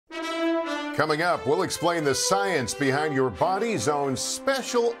Coming up, we'll explain the science behind your body's own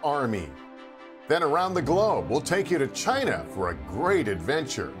special army. Then around the globe, we'll take you to China for a great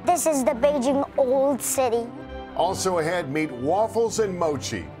adventure. This is the Beijing Old City. Also ahead, meet Waffles and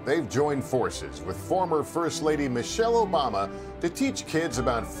Mochi. They've joined forces with former First Lady Michelle Obama to teach kids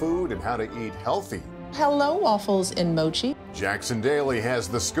about food and how to eat healthy. Hello, Waffles and Mochi. Jackson Daly has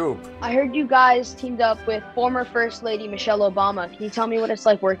the scoop. I heard you guys teamed up with former First Lady Michelle Obama. Can you tell me what it's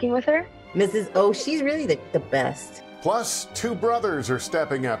like working with her? Mrs. O, she's really the best. Plus, two brothers are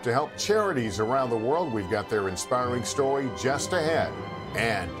stepping up to help charities around the world. We've got their inspiring story just ahead.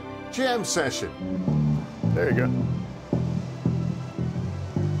 And jam session. There you go.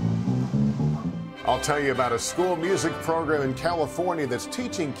 I'll tell you about a school music program in California that's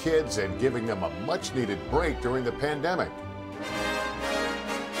teaching kids and giving them a much-needed break during the pandemic.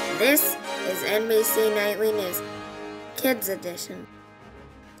 This is NBC Nightly News, Kids Edition.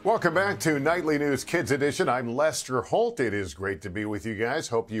 Welcome back to Nightly News Kids Edition. I'm Lester Holt. It is great to be with you guys.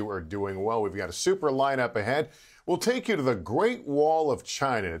 Hope you are doing well. We've got a super lineup ahead. We'll take you to the Great Wall of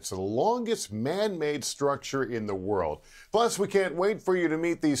China. It's the longest man-made structure in the world. Plus, we can't wait for you to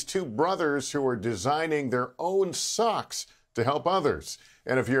meet these two brothers who are designing their own socks to help others.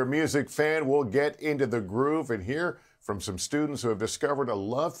 And if you're a music fan, we'll get into the groove and hear from some students who have discovered a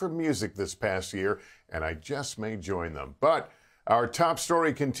love for music this past year, and I just may join them. But our top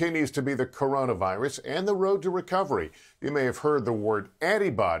story continues to be the coronavirus and the road to recovery. You may have heard the word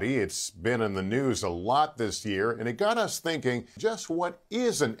antibody. It's been in the news a lot this year, and it got us thinking, just what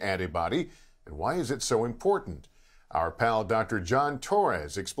is an antibody and why is it so important? Our pal Dr. John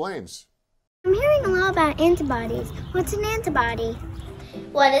Torres explains. I'm hearing a lot about antibodies. What's an antibody?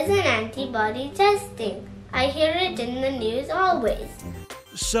 What is an antibody testing? I hear it in the news always.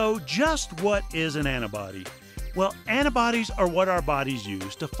 So just what is an antibody? Well, antibodies are what our bodies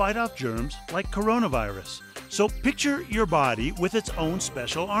use to fight off germs like coronavirus. So picture your body with its own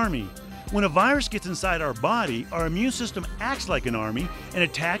special army. When a virus gets inside our body, our immune system acts like an army and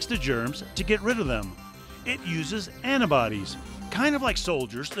attacks the germs to get rid of them. It uses antibodies, kind of like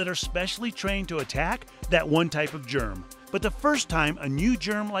soldiers that are specially trained to attack that one type of germ. But the first time a new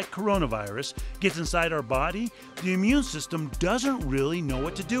germ like coronavirus gets inside our body, the immune system doesn't really know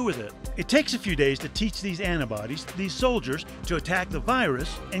what to do with it. It takes a few days to teach these antibodies, these soldiers, to attack the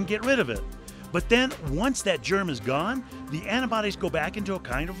virus and get rid of it. But then, once that germ is gone, the antibodies go back into a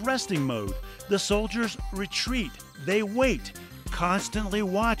kind of resting mode. The soldiers retreat. They wait, constantly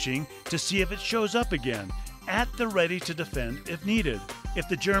watching to see if it shows up again, at the ready to defend if needed. If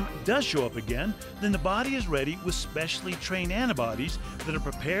the germ does show up again, then the body is ready with specially trained antibodies that are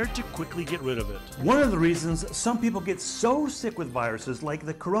prepared to quickly get rid of it. One of the reasons some people get so sick with viruses like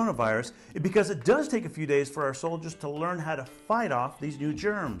the coronavirus is because it does take a few days for our soldiers to learn how to fight off these new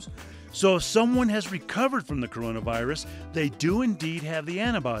germs. So if someone has recovered from the coronavirus, they do indeed have the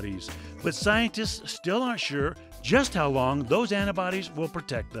antibodies. But scientists still aren't sure just how long those antibodies will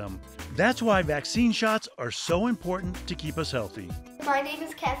protect them. That's why vaccine shots are so important to keep us healthy. My name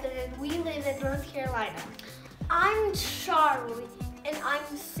is Catherine and we live in North Carolina. I'm Charlie and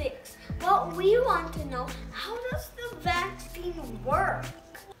I'm 6. But we want to know, how does the vaccine work?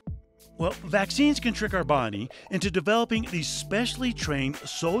 Well, vaccines can trick our body into developing these specially trained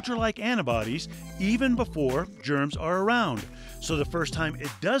soldier-like antibodies even before germs are around. So the first time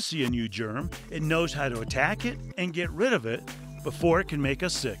it does see a new germ, it knows how to attack it and get rid of it before it can make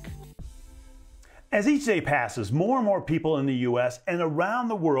us sick. As each day passes, more and more people in the U.S. and around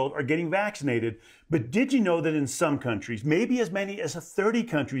the world are getting vaccinated. But did you know that in some countries, maybe as many as 30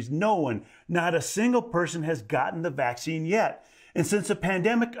 countries, no one, not a single person has gotten the vaccine yet? And since the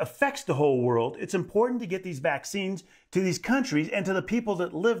pandemic affects the whole world, it's important to get these vaccines to these countries and to the people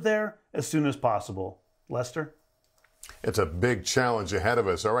that live there as soon as possible. Lester? It's a big challenge ahead of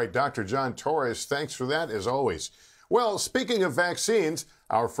us. All right, Dr. John Torres, thanks for that as always. Well, speaking of vaccines,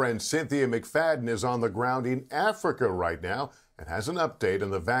 our friend Cynthia McFadden is on the ground in Africa right now and has an update on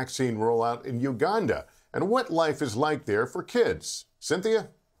the vaccine rollout in Uganda and what life is like there for kids. Cynthia?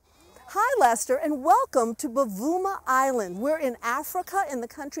 Hi, Lester, and welcome to Bavuma Island. We're in Africa in the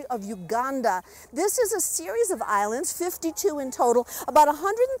country of Uganda. This is a series of islands, 52 in total. About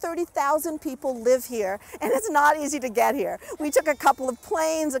 130,000 people live here, and it's not easy to get here. We took a couple of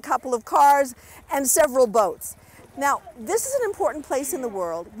planes, a couple of cars, and several boats. Now, this is an important place in the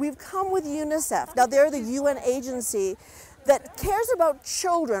world. We've come with UNICEF. Now, they're the UN agency that cares about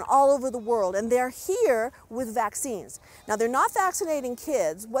children all over the world, and they're here with vaccines. Now, they're not vaccinating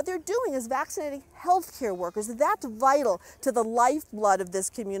kids. What they're doing is vaccinating healthcare workers. That's vital to the lifeblood of this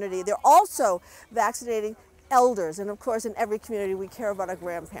community. They're also vaccinating elders, and of course in every community we care about our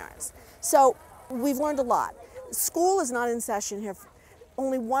grandparents. So we've learned a lot. School is not in session here.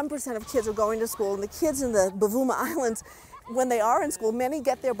 Only 1% of kids are going to school, and the kids in the Bavuma Islands, when they are in school, many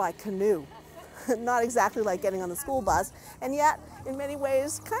get there by canoe. Not exactly like getting on the school bus, and yet in many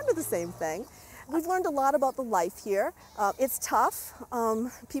ways kind of the same thing. We've learned a lot about the life here. It's tough.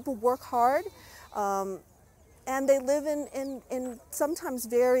 People work hard, and they live in sometimes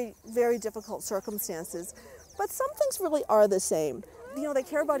very, very difficult circumstances. But some things really are the same. You know, they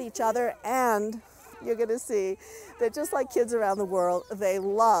care about each other, and you're going to see that just like kids around the world, they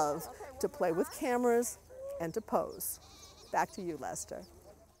love to play with cameras and to pose. Back to you, Lester.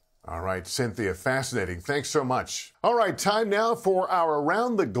 All right, Cynthia, fascinating. Thanks so much. All right, time now for our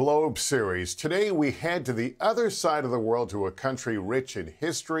Around the Globe series. Today we head to the other side of the world, to a country rich in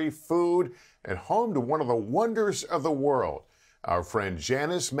history, food, and home to one of the wonders of the world. Our friend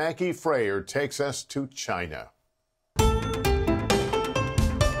Janice Mackey Freyer takes us to China.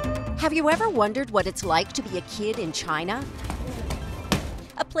 Have you ever wondered what it's like to be a kid in China?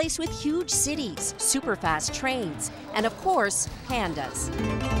 A place with huge cities, super fast trains, and of course, pandas.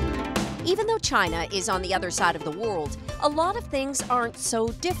 Even though China is on the other side of the world, a lot of things aren't so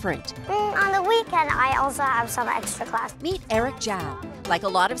different. On the weekend, I also have some extra class. Meet Eric Zhao. Like a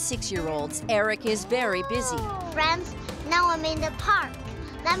lot of 6-year-olds, Eric is very busy. Friends, now I'm in the park.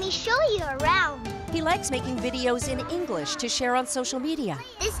 Let me show you around. He likes making videos in English to share on social media.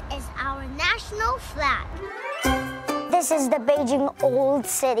 This is our national flag. This is the Beijing Old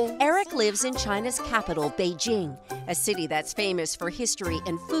City. Eric lives in China's capital, Beijing, a city that's famous for history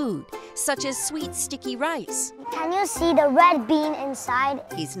and food, such as sweet sticky rice. Can you see the red bean inside?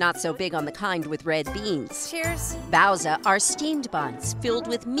 He's not so big on the kind with red beans. Cheers. Baozi are steamed buns filled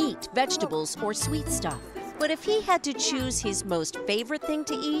with meat, vegetables, or sweet stuff. But if he had to choose his most favorite thing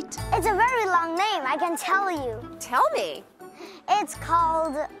to eat... It's a very long name, I can tell you. Tell me. It's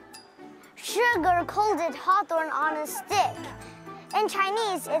called sugar-coated hawthorn on a stick. In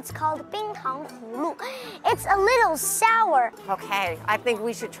Chinese, it's called 冰糖葫芦. It's a little sour. Okay, I think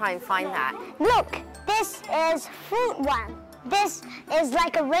we should try and find that. Look, this is fruit one. This is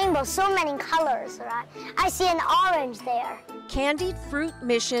like a rainbow, so many colors, right? I see an orange there. Candied fruit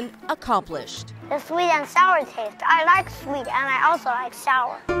mission accomplished. The sweet and sour taste. I like sweet and I also like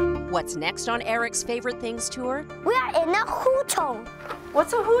sour. What's next on Eric's favorite things tour? We are in a hutong.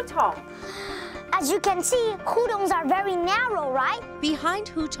 What's a hutong? As you can see, hutongs are very narrow, right? Behind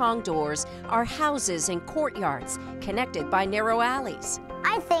hutong doors are houses and courtyards connected by narrow alleys.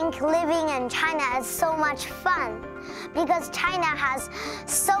 I think living in China is so much fun because China has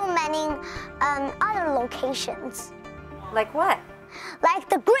so many other locations. Like what? Like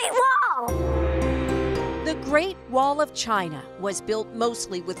the Great Wall. The Great Wall of China was built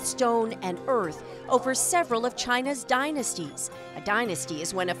mostly with stone and earth over several of China's dynasties. A dynasty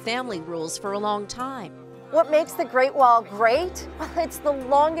is when a family rules for a long time. What makes the Great Wall great? Well, it's the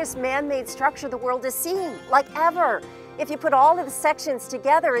longest man-made structure the world has seen, like ever. If you put all of the sections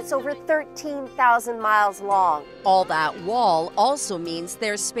together, it's over 13,000 miles long. All that wall also means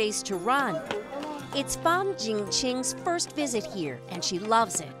there's space to run. It's Fan Jingqing's first visit here, and she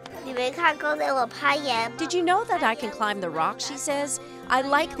loves it. Did you know that I can climb the rock, she says? I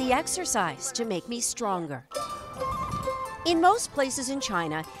like the exercise to make me stronger. In most places in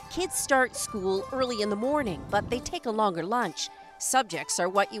China, kids start school early in the morning, but they take a longer lunch. Subjects are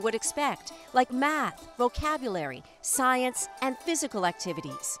what you would expect, like math, vocabulary, science, and physical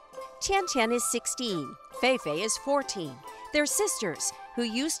activities. Tian Tian is 16, Fei Fei is 14. They're sisters who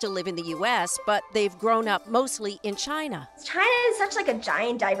used to live in the U.S., but they've grown up mostly in China. China is such like a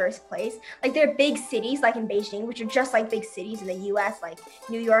giant, diverse place. Like there are big cities like in Beijing, which are just like big cities in the U.S., like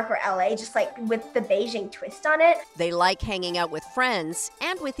New York or L.A., just like with the Beijing twist on it. They like hanging out with friends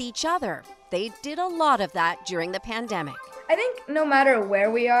and with each other. They did a lot of that during the pandemic. I think no matter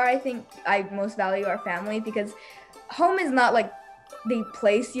where we are, I think I most value our family because home is not like the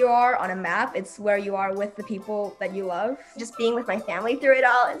place you are on a map, it's where you are with the people that you love. Just being with my family through it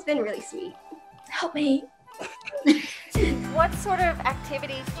all, it's been really sweet. Help me. What sort of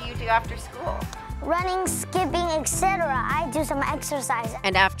activities do you do after school? Running, skipping, etc. I do some exercise.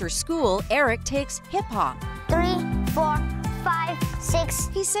 And after school, Eric takes hip-hop. 3, 4, 5, 6.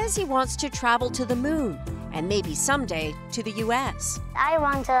 He says he wants to travel to the moon and maybe someday to the U.S. I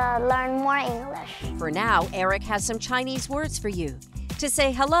want to learn more English. For now, Eric has some Chinese words for you. To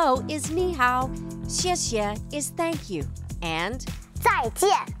say hello is ni hao, xie xie is thank you, and 再见.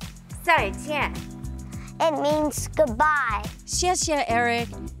 再见. It means goodbye. 谢谢 Eric,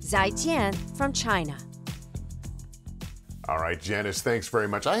 再见from China. All right, Janice, thanks very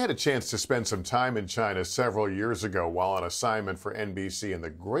much. I had a chance to spend some time in China several years ago while on assignment for NBC, and the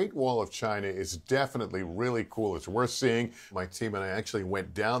Great Wall of China is definitely really cool. It's worth seeing. My team and I actually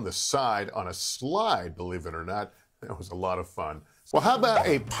went down the side on a slide, believe it or not. That was a lot of fun. Well, how about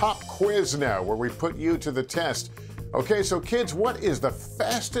a pop quiz now where we put you to the test? Okay, so kids, what is the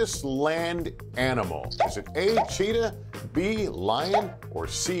fastest land animal? Is it A, cheetah, B, lion, or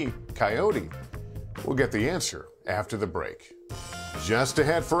C, coyote? We'll get the answer after the break. Just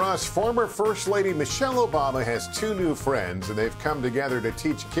ahead for us, former First Lady Michelle Obama has two new friends, and they've come together to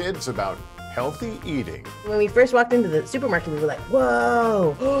teach kids about healthy eating. When we first walked into the supermarket, we were like,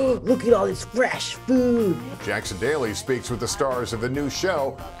 whoa, look at all this fresh food. Jackson Daly speaks with the stars of the new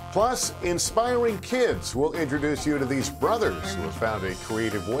show. Plus, inspiring kids will introduce you to these brothers who have found a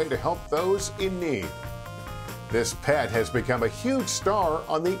creative way to help those in need. This pet has become a huge star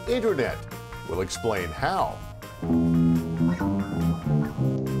on the internet. We'll explain how.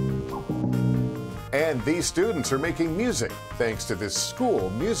 And these students are making music thanks to this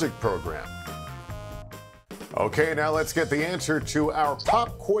school music program. Okay, now let's get the answer to our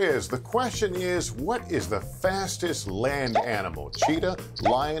pop quiz. The question is, what is the fastest land animal? Cheetah,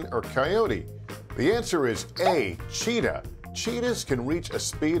 lion, or coyote? The answer is A, cheetah. Cheetahs can reach a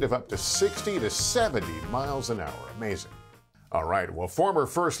speed of up to 60 to 70 miles an hour. Amazing. All right, well, former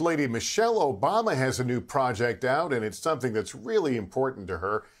First Lady Michelle Obama has a new project out, and it's something that's really important to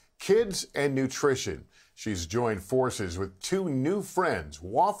her: kids and nutrition. She's joined forces with two new friends,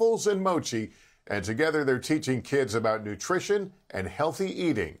 Waffles and Mochi, and together they're teaching kids about nutrition and healthy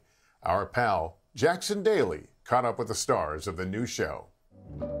eating. Our pal, Jackson Daly, caught up with the stars of the new show.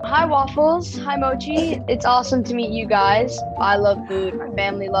 Hi, Waffles. Hi, Mochi. It's awesome to meet you guys. I love food. My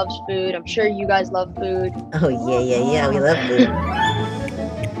family loves food. I'm sure you guys love food. Oh, yeah, we love food.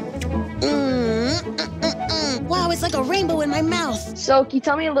 Wow, it's like a rainbow in my mouth. So, can you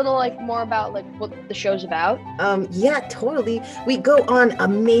tell me a little more about what the show's about? Yeah, totally. We go on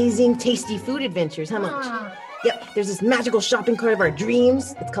amazing, tasty food adventures. How much? Yep, there's this magical shopping cart of our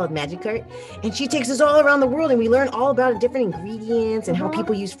dreams. It's called Magic Cart. And she takes us all around the world, and we learn all about different ingredients and how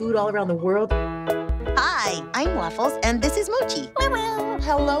people use food all around the world. Hi, I'm Waffles, and this is Mochi.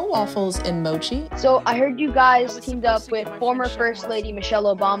 Hello, Waffles and Mochi. So I heard you guys teamed up with former First Lady Michelle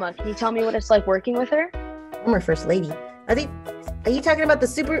Obama. Can you tell me what it's like working with her? Former First Lady? Are you talking about the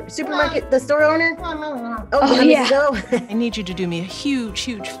supermarket, the store owner? Oh yeah. Mrs. O. I need you to do me a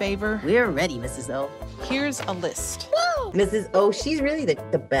huge favor. We're ready, Mrs. O. Here's a list. Mrs. O, she's really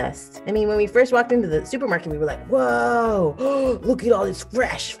the best. I mean, when we first walked into the supermarket, we were like, whoa, look at all this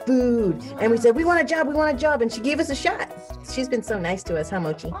fresh food. And we said, we want a job, and she gave us a shot. She's been so nice to us, huh,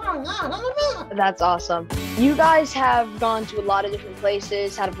 Mochi? That's awesome. You guys have gone to a lot of different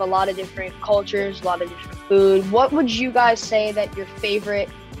places, had a lot of different cultures, a lot of different food. What would you guys say that your favorite,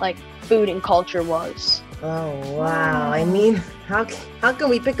 food and culture was? Oh, wow. I mean, how can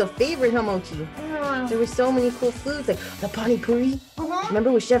we pick a favorite, huh, Mochi? There were so many cool foods, like the pani puri.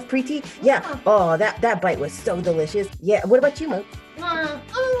 Remember with Chef Preeti? Yeah. Oh, that bite was so delicious. Yeah. What about you, Mochi?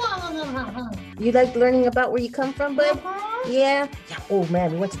 You like learning about where you come from, bud? Yeah. Oh,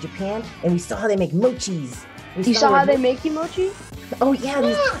 man, we went to Japan, and we saw how they make mochis. You saw how they make you mochi? Oh, yeah.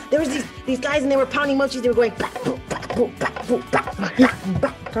 There was these guys, and they were pounding mochis. They were going, oh,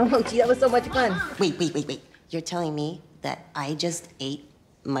 Mochi, that was so much fun. Wait. You're telling me that I just ate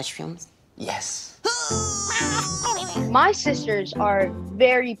mushrooms? Yes. My sisters are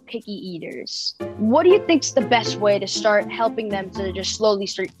very picky eaters. What do you think's the best way to start helping them to just slowly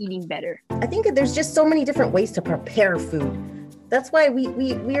start eating better? I think that there's just so many different ways to prepare food. That's why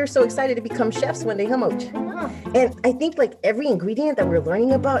we are so excited to become chefs one day, huh, Moch? And I think every ingredient that we're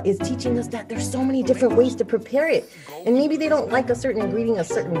learning about is teaching us that there's so many different ways to prepare it. And maybe they don't like a certain ingredient a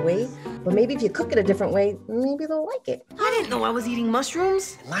certain way, but maybe if you cook it a different way, maybe they'll like it. I didn't know I was eating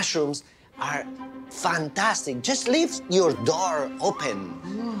mushrooms. Mushrooms are fantastic. Just leave your door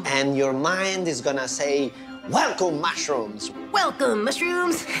open and your mind is gonna say, welcome, mushrooms. Welcome,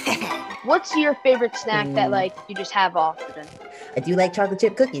 mushrooms. What's your favorite snack that you just have often? I do like chocolate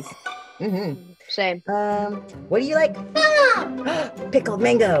chip cookies. Same. What do you like? Pickled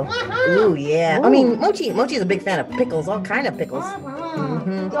mango. Ooh, yeah. Ooh. I mean, Mochi's a big fan of pickles, all kind of pickles.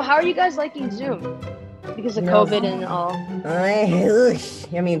 So how are you guys liking Zoom? Because of COVID and all.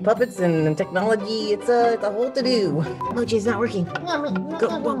 I mean, puppets and technology, it's a whole to-do. Mochi, it's not working.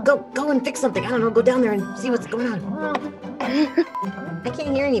 Go and fix something. I don't know, go down there and see what's going on. I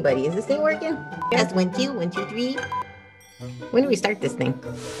can't hear anybody. Is this thing working? Yes, 1, 2, 1, 2, 3. When do we start this thing?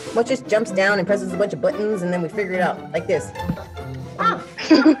 Mochi just jumps down and presses a bunch of buttons and then we figure it out, like this.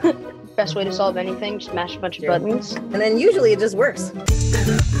 best way to solve anything. Just mash a bunch of buttons. And then usually it just works.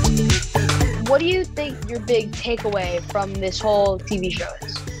 What do you think your big takeaway from this whole TV show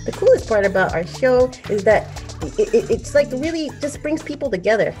is? The coolest part about our show is that it's like really just brings people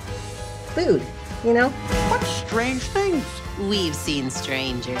together. Food, you know? What strange things? We've seen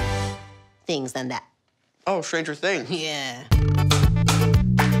stranger things than that. Oh, Stranger Things. Yeah.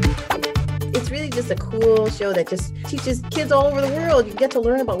 It's really just a cool show that just teaches kids all over the world. You get to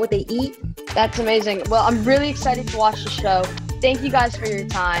learn about what they eat. That's amazing. Well, I'm really excited to watch the show. Thank you guys for your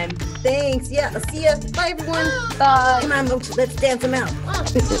time. Thanks. Yeah, I'll see ya. Bye, everyone. Bye. Come on, Mochi. Let's dance them out.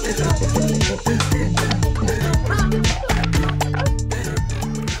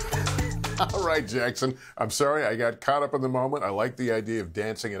 All right, Jackson. I'm sorry I got caught up in the moment. I like the idea of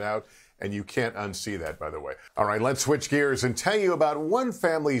dancing it out, and you can't unsee that, by the way. All right, let's switch gears and tell you about one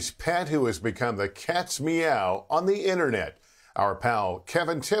family's pet who has become the cat's meow on the internet. Our pal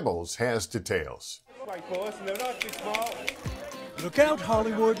Kevin Tibbles has details. Look out,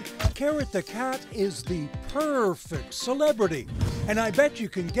 Hollywood. Carrot the cat is the perfect celebrity. And I bet you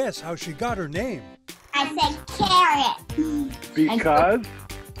can guess how she got her name. I said carrot. Because?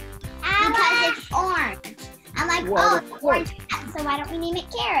 Because it's orange. I'm like, Well, oh, orange cat, so why don't we name it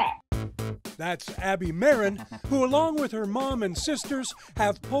Carrot? That's Abby Marin, who along with her mom and sisters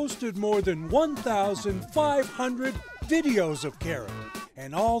have posted more than 1,500 videos of Carrot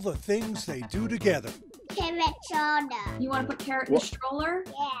and all the things they do together. Carrot shoulder. You want to put Carrot in the stroller?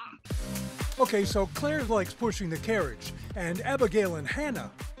 Yeah. Okay, so Claire likes pushing the carriage, and Abigail and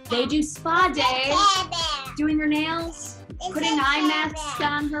Hannah. They do spa days, doing her nails, putting eye masks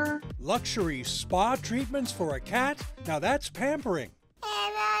on her. Luxury spa treatments for a cat? Now that's pampering.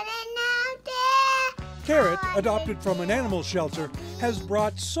 Carrot, adopted from an animal shelter, has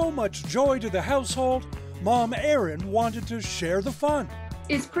brought so much joy to the household, Mom Erin wanted to share the fun.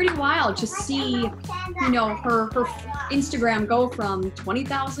 It's pretty wild to see, you know, her Instagram go from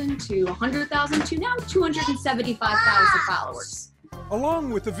 20,000 to 100,000 to now 275,000 followers. Along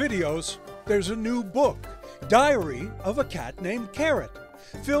with the videos, there's a new book, Diary of a Cat Named Carrot,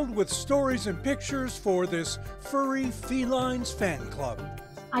 filled with stories and pictures for this furry felines fan club.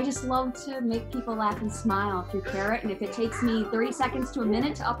 I just love to make people laugh and smile through Carrot, and if it takes me 30 seconds to a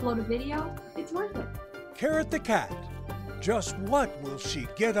minute to upload a video, it's worth it. Carrot the cat. Just what will she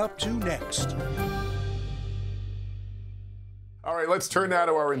get up to next? All right, let's turn now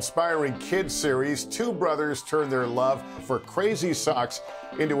to our inspiring kids series. Two brothers turn their love for crazy socks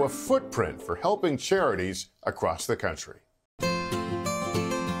into a footprint for helping charities across the country.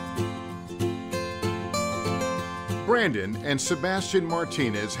 Brandon and Sebastian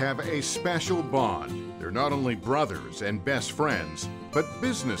Martinez have a special bond. They're not only brothers and best friends, but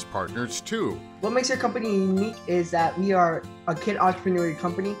business partners too. What makes our company unique is that we are a kid entrepreneurial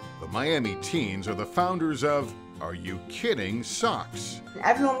company. The Miami teens are the founders of Are You Kidding Socks?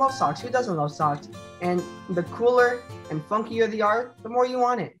 Everyone loves socks. Who doesn't love socks? And the cooler and funkier they are, the more you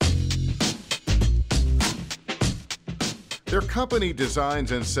want it. Their company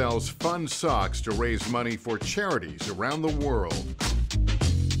designs and sells fun socks to raise money for charities around the world.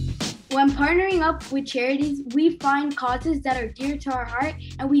 When partnering up with charities, we find causes that are dear to our heart,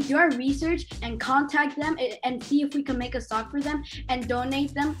 and we do our research and contact them and see if we can make a sock for them and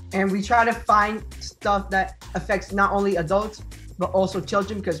donate them. And we try to find stuff that affects not only adults, but also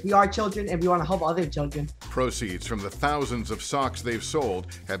children, because we are children and we want to help other children. Proceeds from the thousands of socks they've sold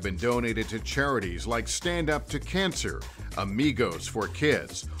have been donated to charities like Stand Up to Cancer, Amigos for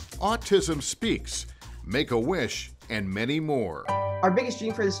Kids, Autism Speaks, Make-A-Wish, and many more. Our biggest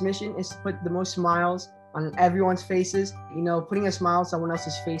dream for this mission is to put the most smiles on everyone's faces. You know, putting a smile on someone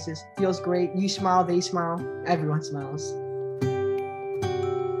else's faces feels great. You smile, they smile, everyone smiles.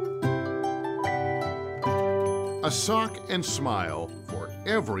 A sock and smile for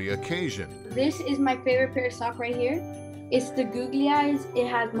every occasion. This is my favorite pair of sock right here. It's the googly eyes. It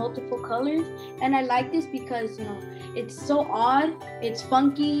has multiple colors, and I like this because, you know, it's so odd, it's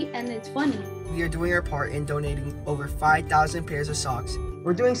funky, and it's funny. We are doing our part in donating over 5,000 pairs of socks.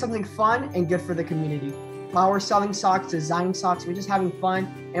 We're doing something fun and good for the community. While we're selling socks, designing socks, we're just having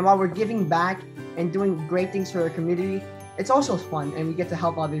fun. And while we're giving back and doing great things for our community, it's also fun and we get to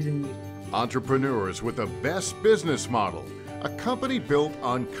help others in need. Entrepreneurs with the best business model, a company built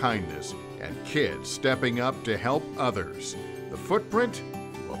on kindness, and kids stepping up to help others. The footprint,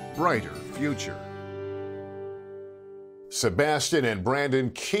 a brighter future. Sebastian and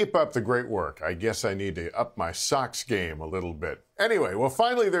Brandon, keep up the great work. I guess I need to up my socks game a little bit. Anyway, well,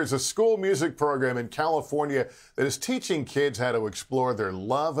 finally, there's a school music program in California that is teaching kids how to explore their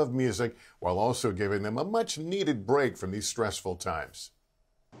love of music while also giving them a much-needed break from these stressful times.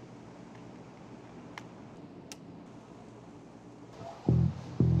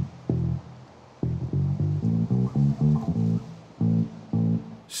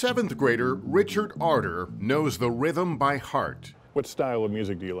 7th grader Richard Arter knows the rhythm by heart. What style of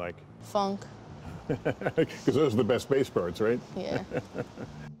music do you like? Funk. Because those are the best bass parts, right? Yeah.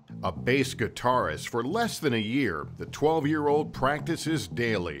 A bass guitarist for less than a year, the 12-year-old practices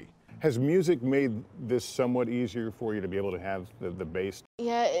daily. Has music made this somewhat easier for you to be able to have the bass?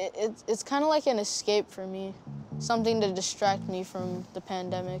 Yeah, it's kind of like an escape for me, something to distract me from the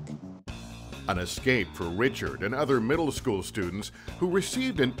pandemic. An escape for Richard and other middle school students who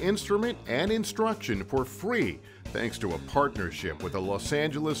received an instrument and instruction for free thanks to a partnership with the Los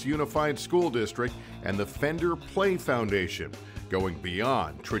Angeles Unified School District and the Fender Play Foundation, going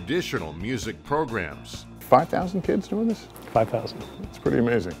beyond traditional music programs. 5,000 kids doing this? 5,000. It's pretty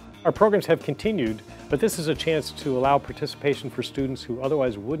amazing. Our programs have continued, but this is a chance to allow participation for students who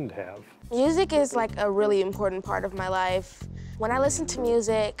otherwise wouldn't have. Music is like a really important part of my life. When I listen to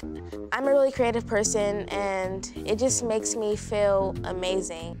music, I'm a really creative person and it just makes me feel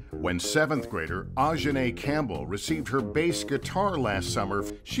amazing. When 7th grader Ajane Campbell received her bass guitar last summer,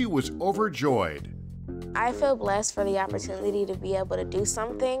 she was overjoyed. I feel blessed for the opportunity to be able to do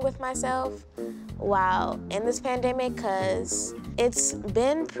something with myself while in this pandemic because it's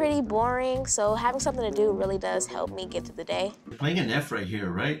been pretty boring, so having something to do really does help me get through the day. You're playing an F right here,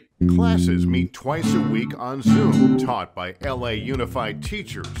 right? Classes meet twice a week on Zoom, taught by LA Unified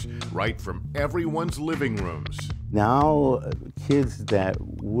teachers, right from everyone's living rooms. Now, kids that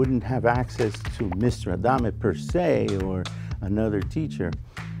wouldn't have access to Mr. Adame per se or another teacher,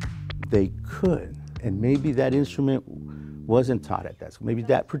 they could. And maybe that instrument wasn't taught at that school. Maybe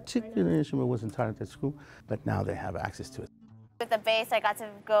that particular instrument wasn't taught at that school, but now they have access to it. With the bass, I got to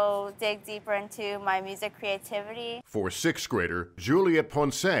go dig deeper into my music creativity. For 6th grader Juliet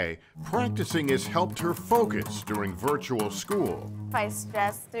Ponce, practicing has helped her focus during virtual school. If I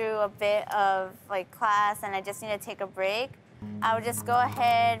stress through a bit of class and I just need to take a break, I would just go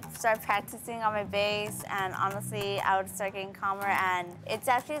ahead, start practicing on my bass, and honestly, I would start getting calmer, and it's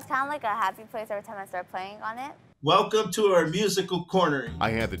actually kind of like a happy place every time I start playing on it. Welcome to our musical corner.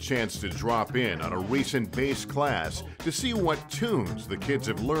 I had the chance to drop in on a recent bass class to see what tunes the kids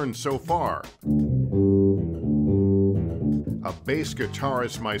have learned so far. A bass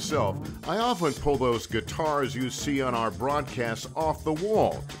guitarist myself, I often pull those guitars you see on our broadcasts off the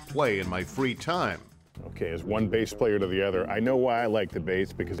wall to play in my free time. Okay, as one bass player to the other, I know why I like the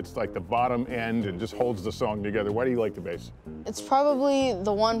bass, because it's like the bottom end and just holds the song together. Why do you like the bass? It's probably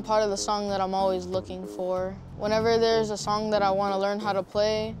the one part of the song that I'm always looking for. Whenever there's a song that I want to learn how to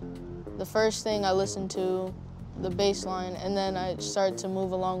play, the first thing I listen to, the bass line, and then I start to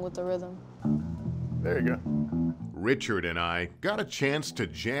move along with the rhythm. There you go. Richard and I got a chance to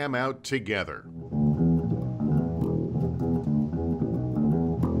jam out together.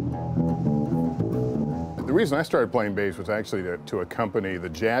 The reason I started playing bass was actually to accompany the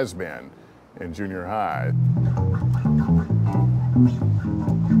jazz band in junior high.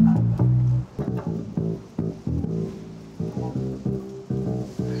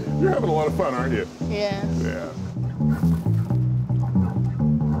 You're having a lot of fun, aren't you? Yeah. Yeah.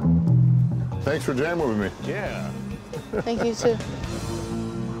 Thanks for jamming with me. Yeah. Thank you, too.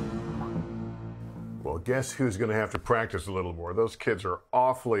 Well, guess who's going to have to practice a little more? Those kids are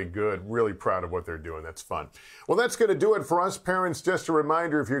awfully good. Really proud of what they're doing. That's fun. Well, that's going to do it for us parents. Just a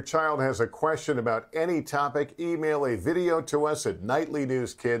reminder, if your child has a question about any topic, email a video to us at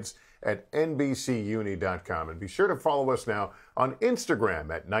nightlynewskids@nbcuni.com. And be sure to follow us now on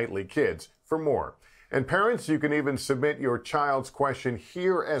Instagram at nightlykids for more. And parents, you can even submit your child's question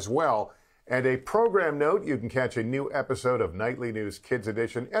here as well. And a program note, you can catch a new episode of Nightly News Kids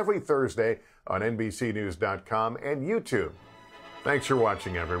Edition every Thursday on NBCnews.com and YouTube. Thanks for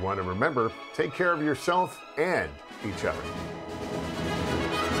watching, everyone. And remember, take care of yourself and each other.